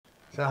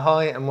So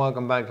hi and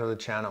welcome back to the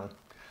channel.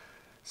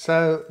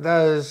 So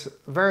those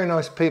very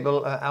nice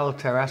people at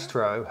Altair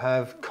Astro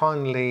have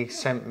kindly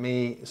sent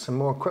me some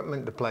more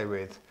equipment to play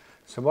with.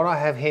 So what I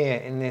have here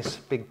in this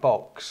big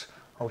box,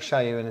 I'll show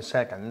you in a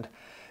second,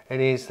 it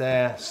is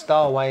their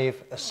Starwave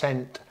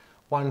Ascent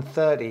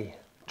 130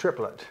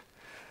 triplet.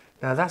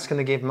 Now that's going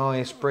to give my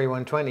Esprit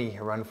 120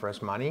 a run for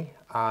its money.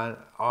 I've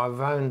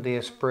owned the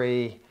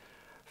Esprit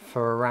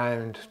for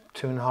around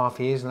 2.5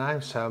 years now,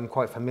 so I'm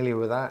quite familiar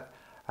with that.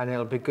 And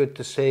it'll be good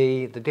to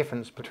see the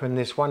difference between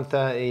this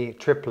 130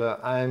 triplet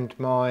and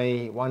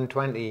my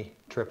 120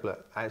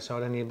 triplet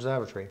outside in the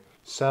observatory.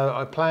 So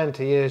I plan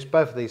to use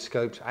both of these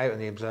scopes out in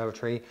the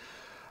observatory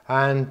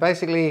and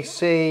basically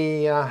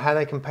see how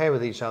they compare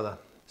with each other.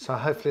 So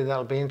hopefully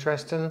that'll be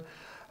interesting,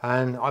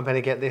 and I better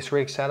get this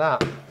rig set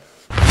up.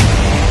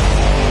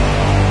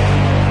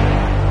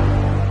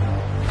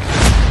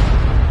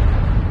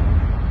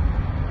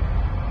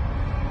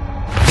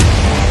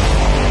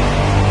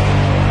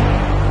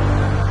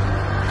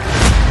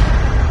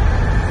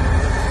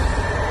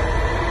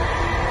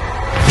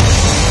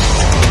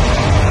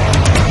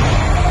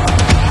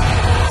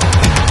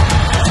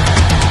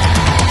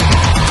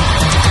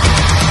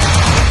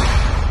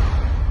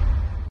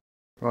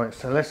 Right,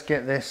 so let's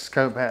get this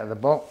scope out of the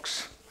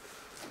box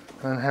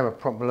and have a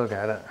proper look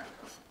at it.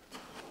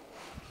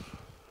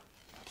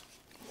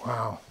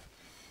 Wow,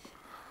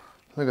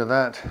 look at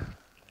that.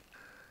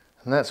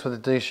 And that's with the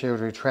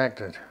D-shield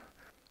retracted.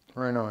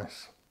 Very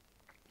nice.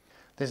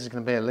 This is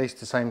going to be at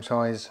least the same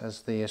size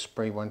as the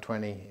Esprit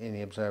 120 in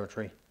the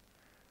observatory.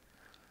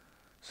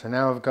 So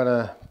now I've got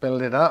to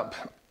build it up,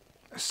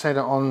 set it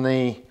on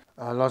the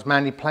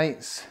Losmandy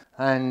plates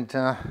and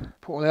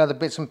put all the other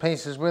bits and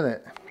pieces with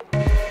it.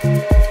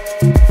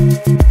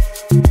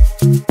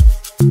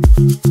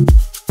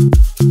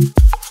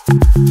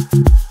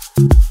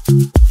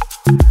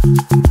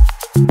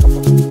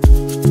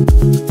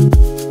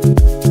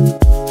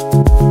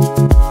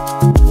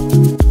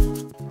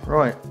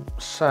 Right,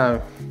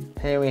 so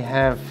here we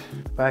have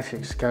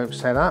basic scope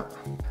set up.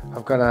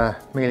 I've got a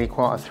Mealy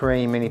Quarter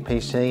 3 mini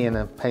PC and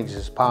a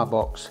Pegasus power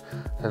box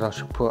that I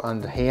should put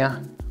under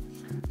here.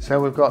 So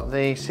we've got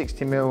the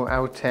 60mm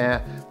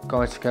Altair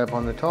guide scope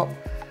on the top,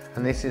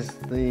 and this is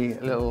the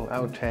little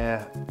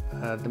Altair,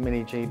 the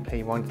Mini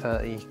GP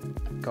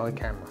 130 guide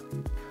camera.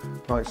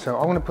 Right, so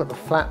I want to put the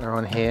flattener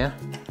on here.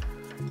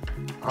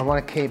 I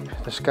want to keep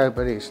the scope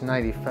at its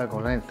native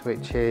focal length,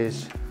 which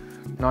is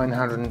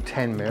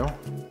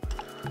 910mm.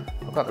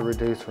 I've got the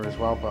reducer as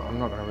well, but I'm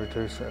not going to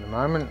reduce it at the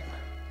moment.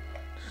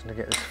 Just going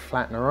to get this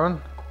flattener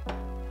on.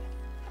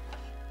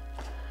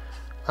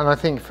 And I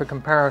think for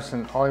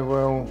comparison, I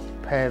will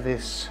pair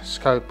this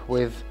scope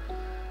with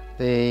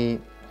the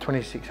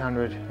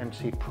 2600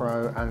 MC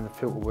Pro and the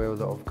filter wheel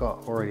that I've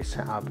got already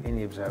set up in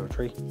the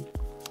observatory.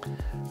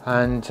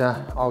 And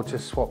I'll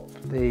just swap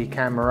the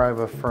camera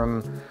over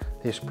from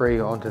the Esprit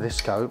onto this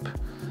scope,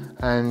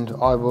 and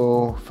I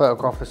will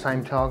photograph the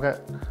same target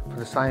for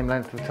the same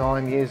length of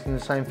time using the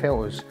same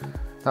filters.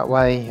 That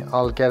way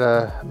I'll get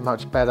a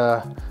much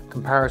better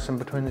comparison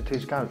between the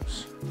two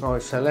scopes.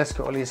 Right, so let's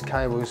get all these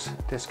cables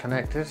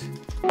disconnected.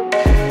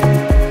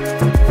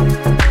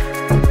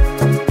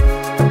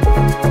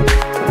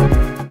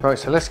 Right,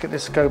 so let's get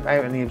this scope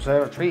out in the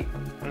observatory,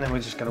 and then we're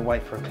just going to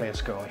wait for a clear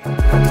sky.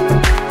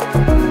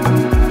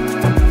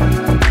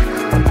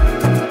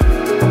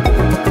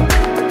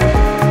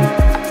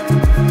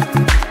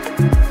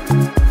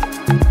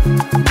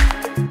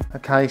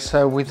 Okay,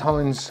 so with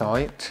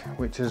hindsight,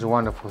 which is a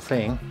wonderful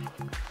thing,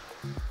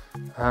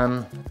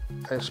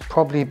 it's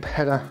probably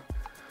better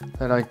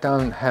that I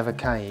don't have a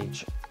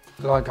cage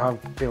like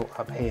I've built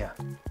up here.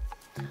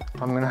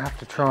 I'm going to have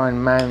to try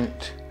and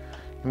mount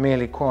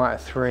Mealy Quarter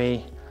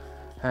 3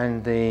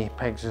 and the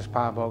Pegasus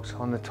power box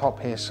on the top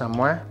here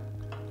somewhere,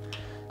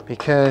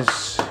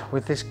 because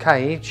with this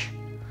cage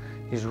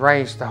he's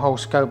raised the whole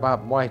scope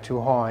up way too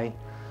high,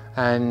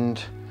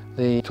 and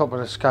the top of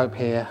the scope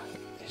here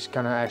is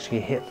going to actually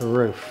hit the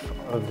roof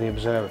of the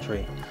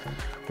observatory,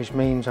 which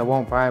means I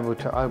won't be able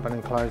to open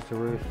and close the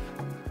roof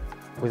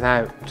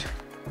without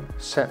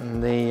setting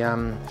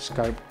the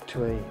scope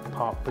to a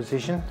park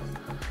position,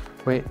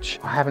 which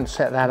I haven't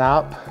set that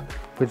up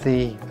with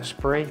the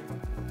Esprit,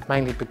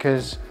 mainly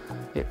because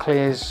it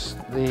clears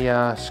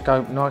the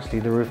scope nicely,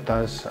 the roof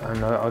does,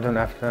 and I don't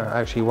have to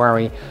actually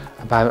worry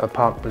about a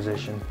park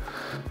position,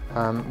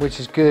 which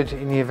is good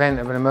in the event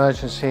of an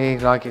emergency,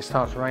 like it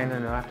starts raining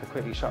and I have to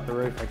quickly shut the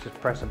roof. I just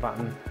press a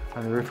button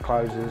and the roof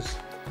closes,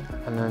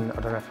 and then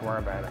I don't have to worry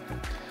about it.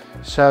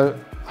 So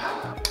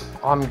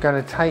I'm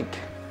going to take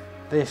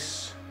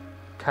this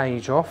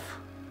cage off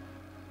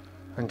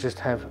and just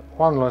have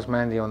one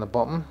Losmandy on the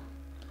bottom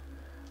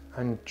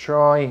and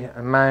try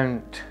and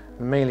mount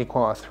the Mealy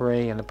Quarter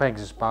 3 and the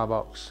Pegasus power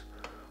box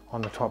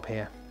on the top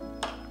here.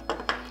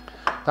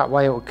 That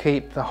way it will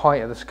keep the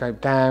height of the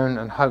scope down,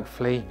 and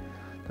hopefully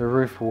the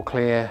roof will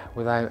clear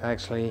without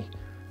actually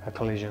a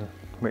collision,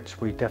 which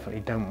we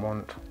definitely don't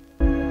want.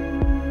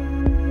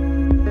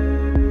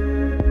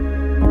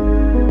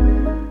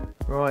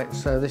 Right,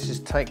 so this is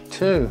take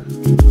 2.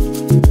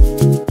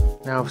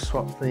 Now I've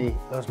swapped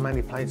those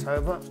mani plates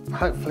over.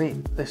 Hopefully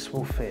this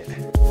will fit.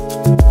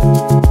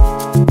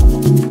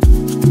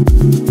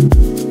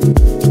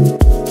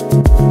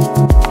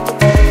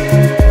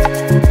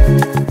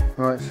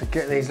 Right, so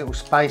get these little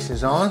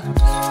spacers on.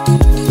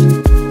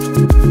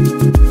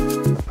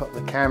 Put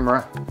the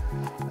camera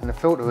and the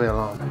filter wheel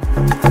on.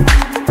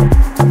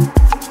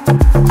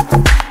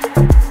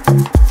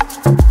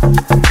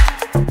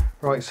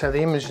 Right, so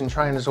the imaging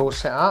trainer's all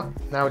set up.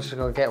 Now we're just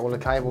going to get all the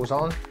cables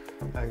on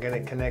and get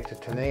it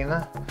connected to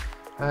Nina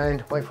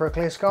and wait for a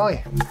clear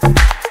sky.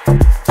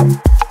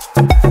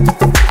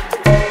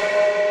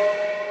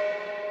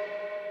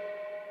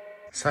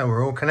 So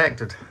we're all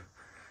connected.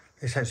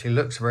 This actually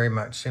looks very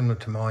much similar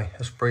to my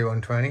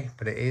Osprey-120,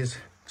 but it is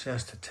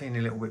just a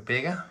teeny little bit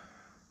bigger.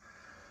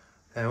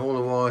 And all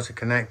the wires are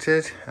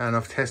connected and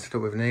I've tested it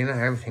with Nina,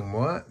 everything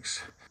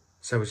works.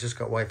 So we've just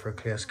got to wait for a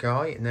clear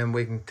sky and then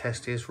we can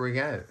test this rig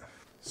out.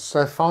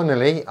 So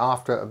finally,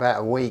 after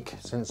about a week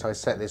since I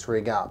set this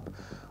rig up,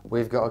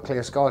 we've got a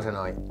clear sky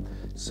tonight.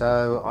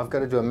 So I've got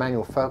to do a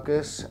manual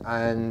focus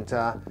and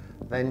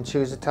then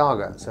choose a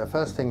target. So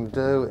first thing to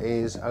do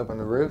is open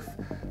the roof,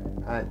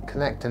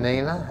 connect to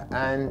Nina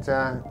and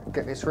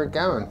get this rig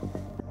going.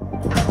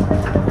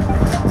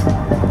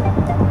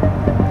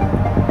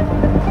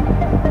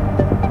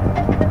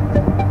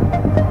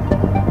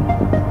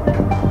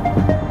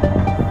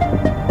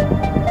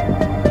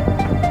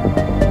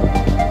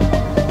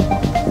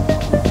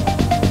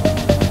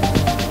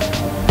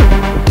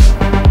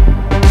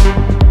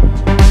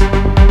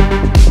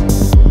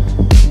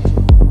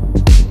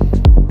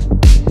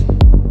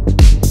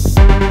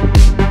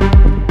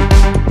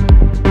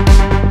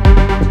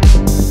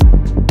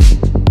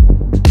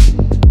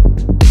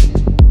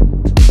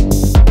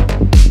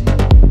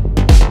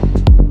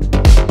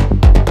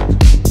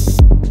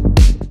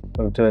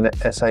 Doing an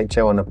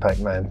SHO on the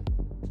Pac-Man,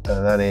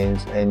 and that is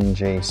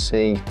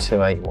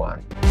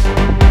NGC281.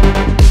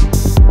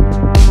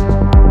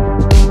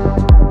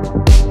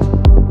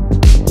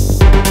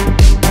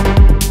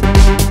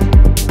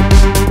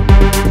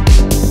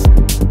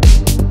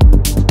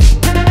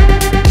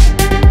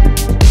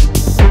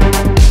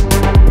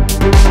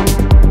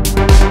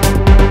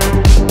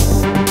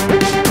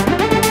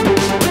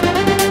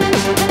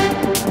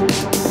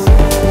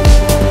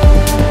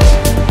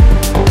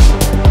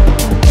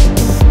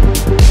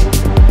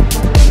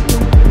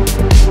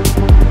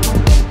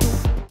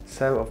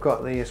 So I've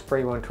got the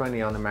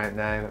Osprey-120 on the mount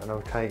now and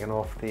I've taken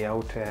off the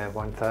Altair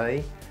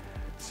 130.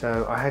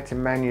 So I had to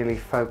manually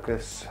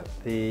focus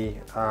the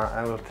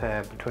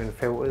Altair between the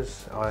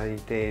filters. I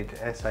did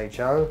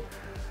SHO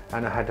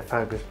and I had to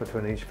focus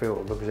between each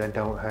filter because I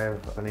don't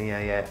have an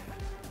EAF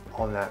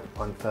on that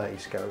 130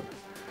 scope.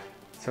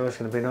 So it's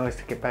going to be nice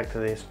to get back to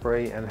the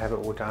Osprey and have it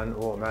all done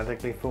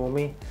automatically for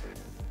me.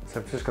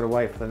 So I've just got to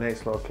wait for the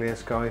next lot of clear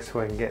skies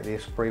so I can get the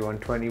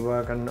Osprey-120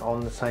 working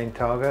on the same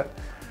target.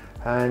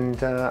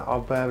 And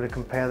I'll be able to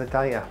compare the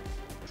data.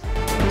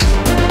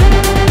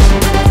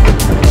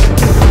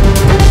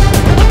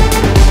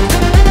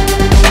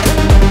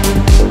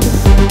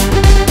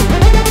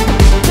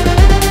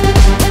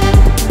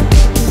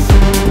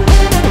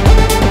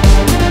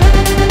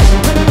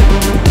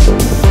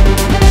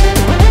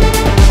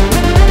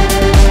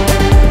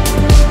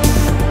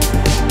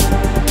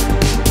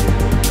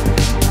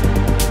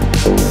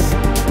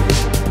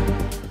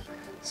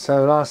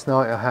 So last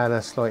night I had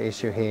a slight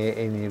issue here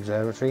in the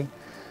observatory.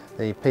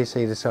 The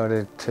PC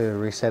decided to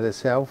reset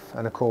itself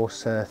and of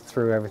course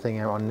threw everything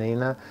out on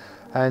Nina,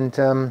 and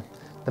the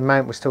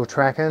mount was still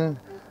tracking.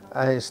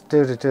 It's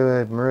due to do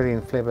a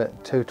meridian flip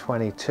at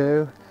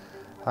 2:22,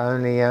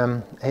 only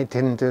it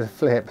didn't do the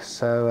flip.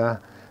 So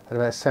at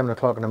about 7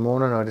 o'clock in the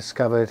morning I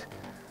discovered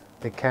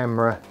the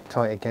camera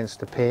tight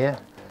against the pier,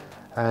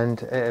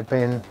 and it had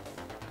been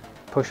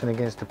pushing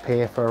against the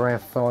pier for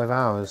around 5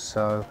 hours.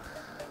 So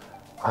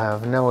I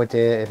have no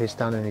idea if it's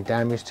done any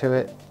damage to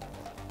it.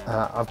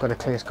 I've got a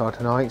clear sky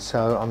tonight,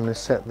 so I'm going to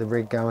set the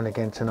rig going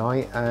again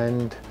tonight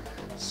and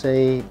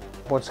see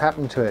what's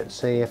happened to it,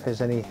 see if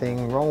there's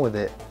anything wrong with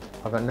it.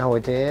 I've got no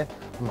idea.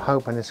 I'm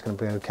hoping it's going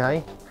to be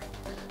okay.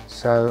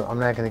 So I'm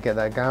now going to get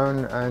that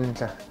going and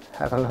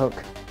have a look,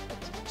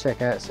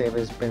 check out, see if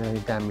there's been any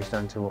damage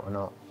done to it or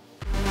not.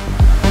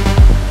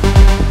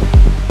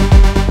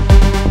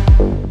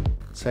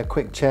 So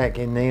quick check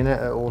in Nina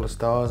at all the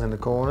stars in the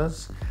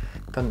corners.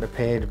 Doesn't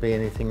appear to be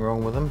anything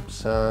wrong with them,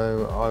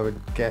 so I would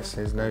guess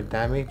there's no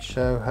damage,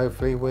 so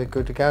hopefully we're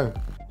good to go.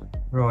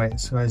 Right,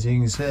 so as you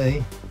can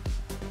see,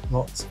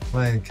 lots of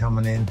cloud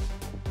coming in,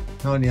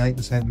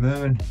 98%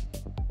 moon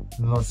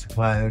and lots of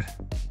cloud.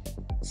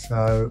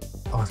 So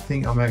I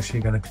think I'm actually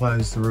going to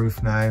close the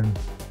roof now and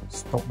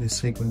stop this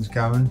sequence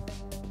going.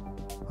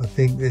 I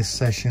think this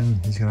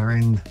session is going to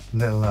end a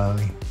little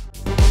early.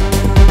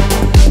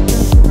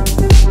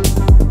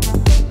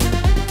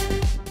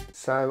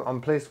 So I'm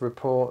pleased to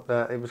report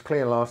that it was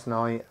clear last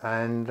night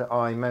and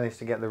I managed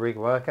to get the rig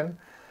working.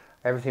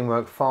 Everything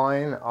worked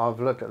fine.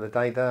 I've looked at the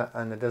data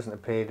and there doesn't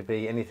appear to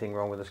be anything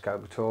wrong with the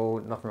scope at all,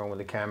 nothing wrong with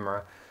the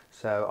camera.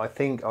 So I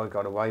think I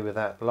got away with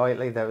that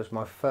lightly. That was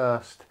my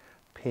first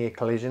peer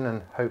collision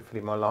and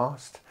hopefully my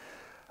last.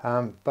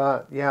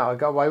 But yeah, I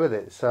got away with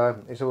it, so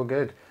it's all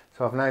good.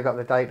 So I've now got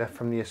the data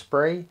from the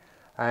Esprit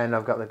and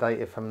I've got the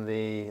data from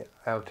the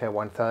Altair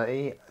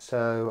 130.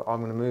 So I'm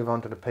going to move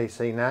on to the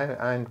PC now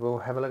and we'll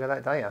have a look at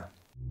that data.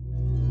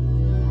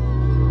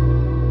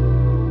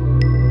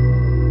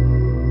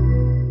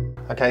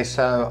 Okay,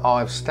 so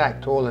I've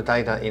stacked all the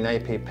data in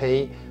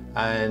APP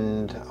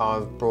and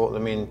I've brought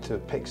them into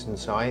Pixen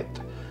site.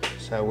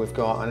 So we've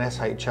got an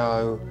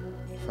SHO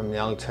from the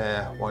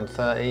Altair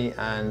 130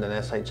 and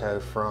an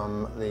SHO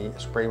from the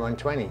Esprit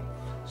 120.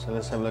 So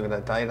let's have a look at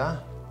that data.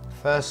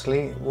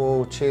 Firstly,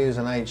 we'll choose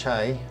an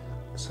HA.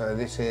 So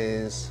this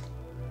is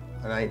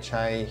an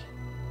HA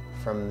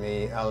from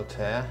the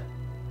Altair.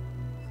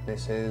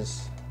 This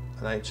is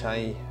an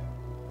HA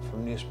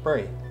from the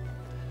Esprit.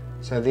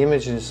 So the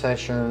imaging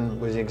session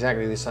was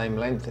exactly the same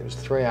length. It was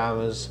 3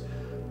 hours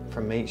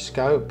from each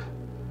scope.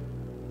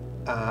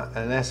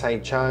 An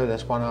SHO,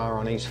 that's 1 hour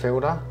on each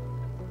fielder.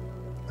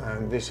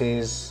 And this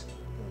is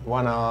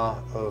 1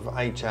 hour of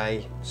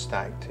HA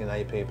stacked in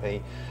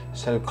APP.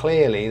 So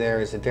clearly there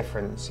is a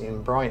difference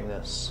in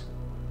brightness.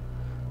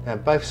 Now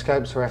both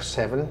scopes were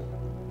f7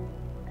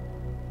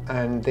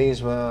 and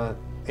these were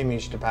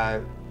imaged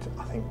about,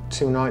 I think,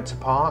 2 nights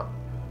apart.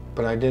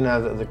 But I do know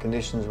that the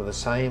conditions were the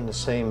same. The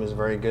seam was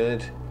very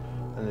good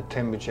and the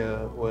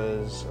temperature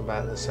was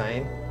about the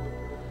same.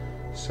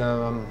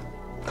 So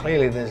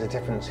clearly there's a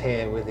difference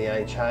here with the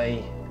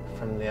HA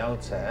from the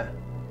Altair.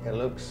 It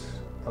looks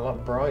a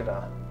lot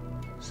brighter.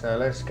 So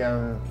let's go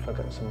and look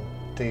at some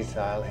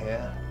detail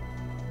here.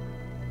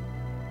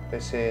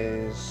 This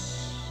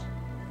is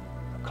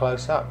a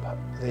close-up.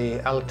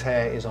 The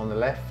Altair is on the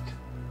left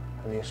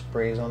and the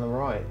Esprit is on the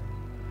right.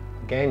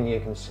 Again, you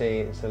can see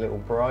it's a little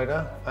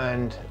brighter,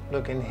 and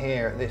look in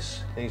here at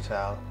this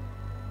detail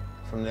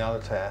from the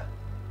Altair.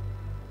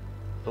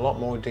 A lot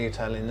more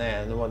detail in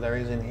there than what there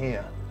is in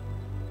here.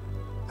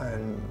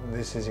 And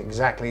this is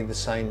exactly the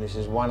same. This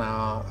is 1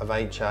 hour of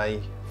HA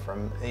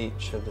from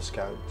each of the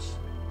scopes.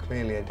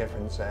 Clearly a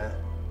difference there.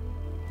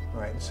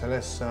 Right, so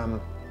let's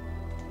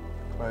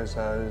close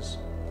those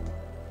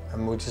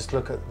and we'll just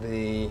look at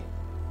the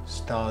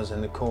stars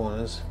in the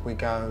corners. We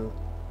go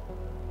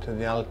to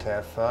the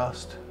Altair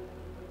first.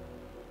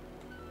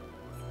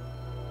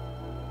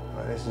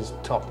 Right, this is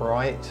top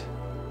right.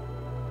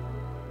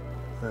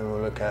 Then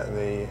we'll look at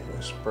the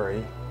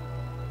Esprit.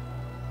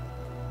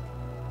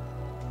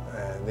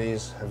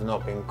 These have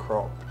not been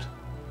cropped.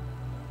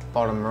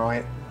 Bottom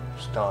right,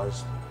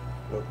 stars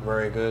look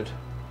very good.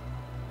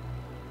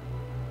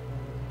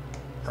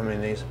 I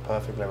mean, these are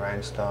perfectly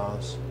round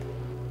stars.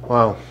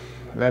 Well,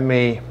 let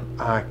me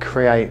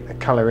create a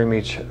colour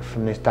image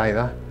from this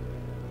data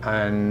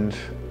and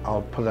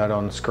I'll put that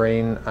on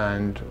screen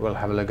and we'll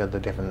have a look at the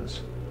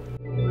difference.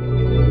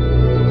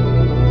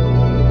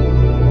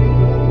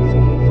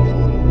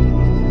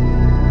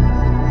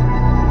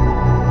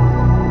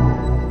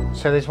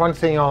 So there's one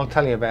thing I'll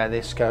tell you about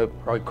this scope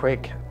right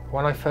quick.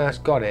 When I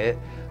first got it,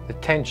 the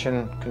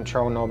tension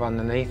control knob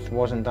underneath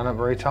wasn't done up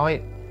very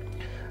tight,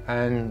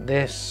 and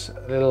this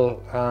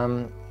little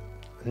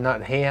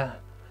nut here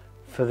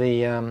for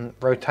the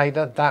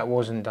rotator, that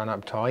wasn't done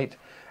up tight,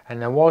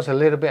 and there was a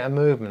little bit of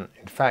movement.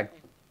 In fact,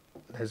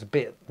 there's a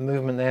bit of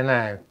movement there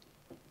now.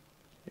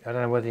 I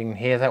don't know whether you can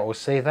hear that or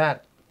see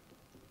that,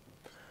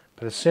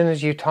 but as soon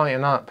as you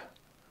tighten up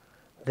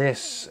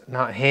this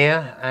nut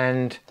here,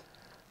 and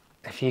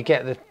if you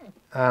get the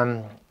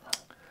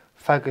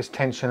focus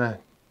tensioner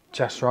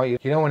just right, you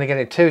don't want to get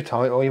it too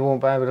tight or you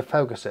won't be able to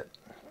focus it.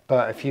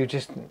 But if you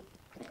just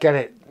get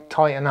it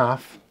tight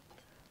enough,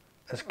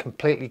 it's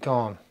completely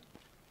gone.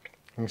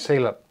 You can see,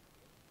 look,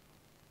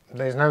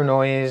 there's no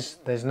noise,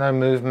 there's no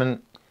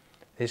movement,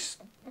 it's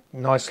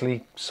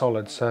nicely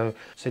solid. So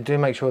do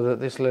make sure that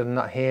this little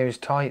nut here is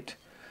tight,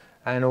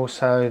 and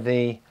also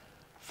the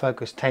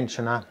focus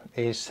tensioner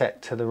is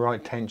set to the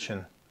right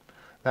tension.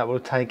 That will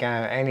take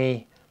out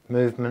any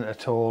movement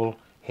at all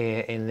here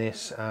in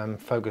this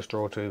focus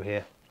draw tube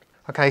here.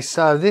 Okay,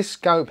 so this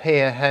scope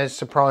here has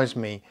surprised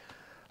me.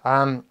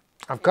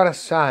 I've got to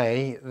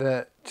say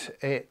that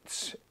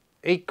it's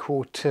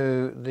equal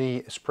to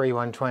the Esprit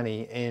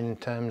 120 in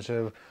terms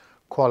of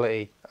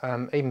quality,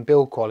 even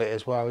build quality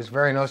as well. It's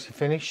very nicely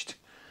finished.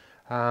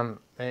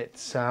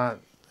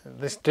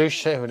 This dew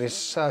shield is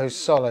so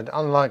solid,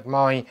 unlike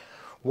my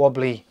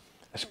wobbly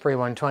Esprit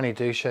 120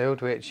 dew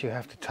shield, which you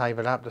have to tape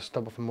it up to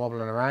stop it from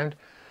wobbling around.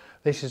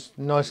 This is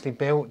nicely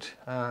built.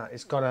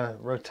 It's got a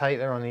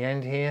rotator on the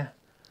end here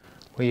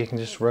where you can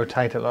just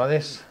rotate it like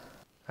this,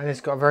 and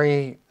it's got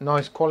very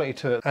nice quality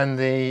to it, and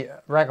the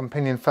rack and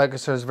pinion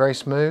focuser is very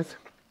smooth.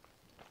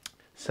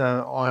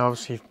 So I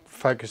obviously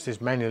focused this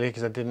manually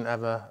because I didn't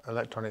have an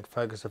electronic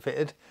focuser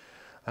fitted,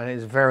 and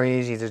it's very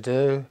easy to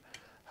do.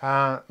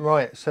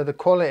 Right, so the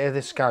quality of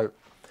this scope,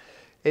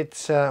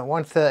 it's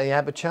 130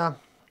 aperture,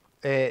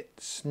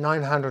 it's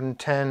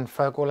 910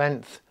 focal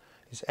length,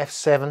 is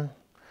f7.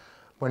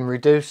 When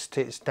reduced,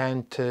 it's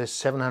down to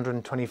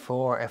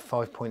 724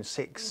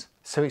 f5.6.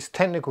 So its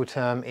technical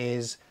term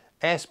is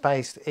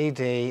air-spaced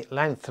ED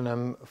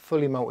lanthanum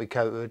fully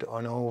multi-coated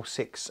on all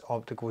 6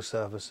 optical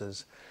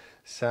surfaces.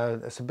 So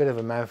that's a bit of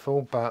a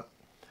mouthful, but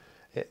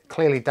it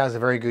clearly does a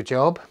very good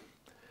job.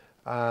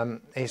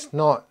 It's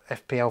not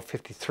FPL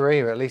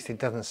 53, or at least it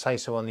doesn't say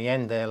so on the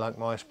end there like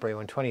my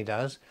RUNCCI-YUN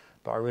does,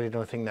 but I really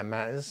don't think that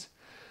matters.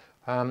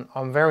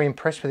 I'm very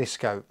impressed with this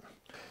scope.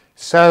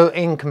 So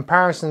in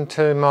comparison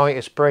to my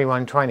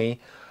RUNCCI-YUN,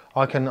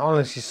 I can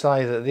honestly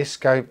say that this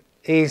scope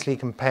easily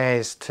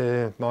compares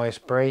to my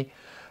Esprit,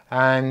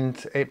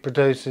 and it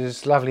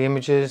produces lovely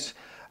images,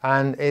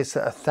 and it's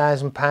at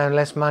 £1,000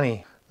 less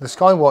money. The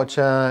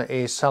Skywatcher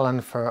is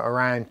selling for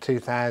around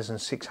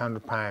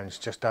 £2,600,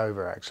 just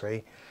over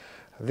actually.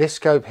 This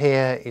scope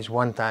here is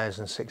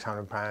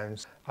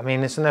 £1,600. I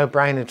mean, it's a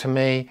no-brainer to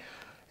me.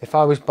 If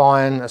I was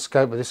buying a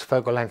scope with this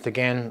focal length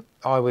again,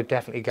 I would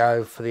definitely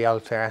go for the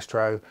Altair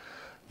Astro.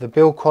 The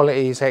build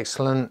quality is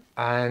excellent,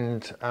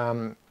 and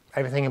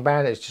everything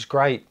about it is just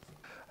great.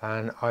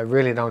 And I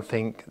really don't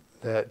think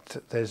that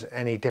there's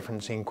any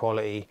difference in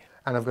quality.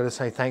 And I've got to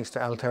say thanks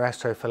to Altair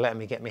Astro for letting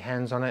me get my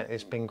hands on it.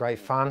 It's been great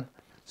fun.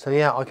 So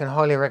yeah, I can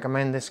highly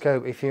recommend this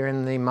scope. If you're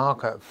in the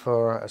market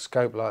for a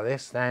scope like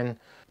this, then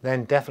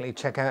definitely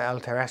check out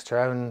Altair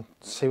Astro and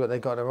see what they've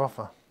got to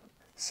offer.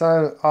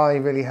 So I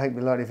really hope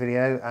you liked the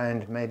video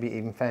and maybe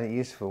even found it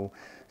useful.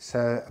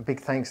 So a big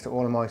thanks to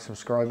all of my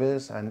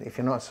subscribers, and if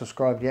you're not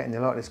subscribed yet and you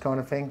like this kind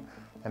of thing,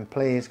 then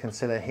please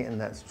consider hitting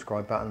that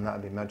subscribe button. That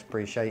would be much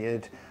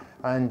appreciated.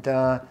 And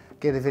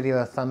give the video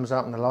a thumbs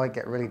up and a like,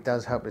 it really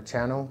does help the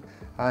channel.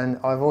 And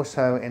I've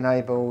also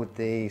enabled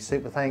the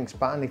super thanks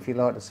button if you'd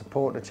like to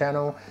support the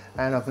channel,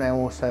 and I've now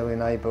also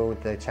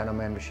enabled the channel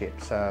membership.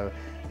 So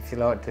if you'd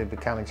like to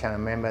become a channel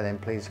member, then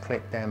please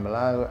click down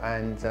below,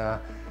 and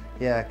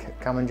yeah,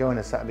 come and join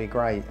us. That'd be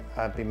great.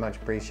 That'd be much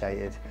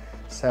appreciated.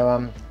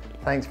 So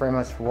thanks very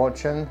much for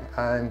watching,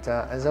 and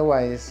as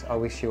always, I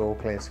wish you all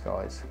clear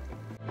skies.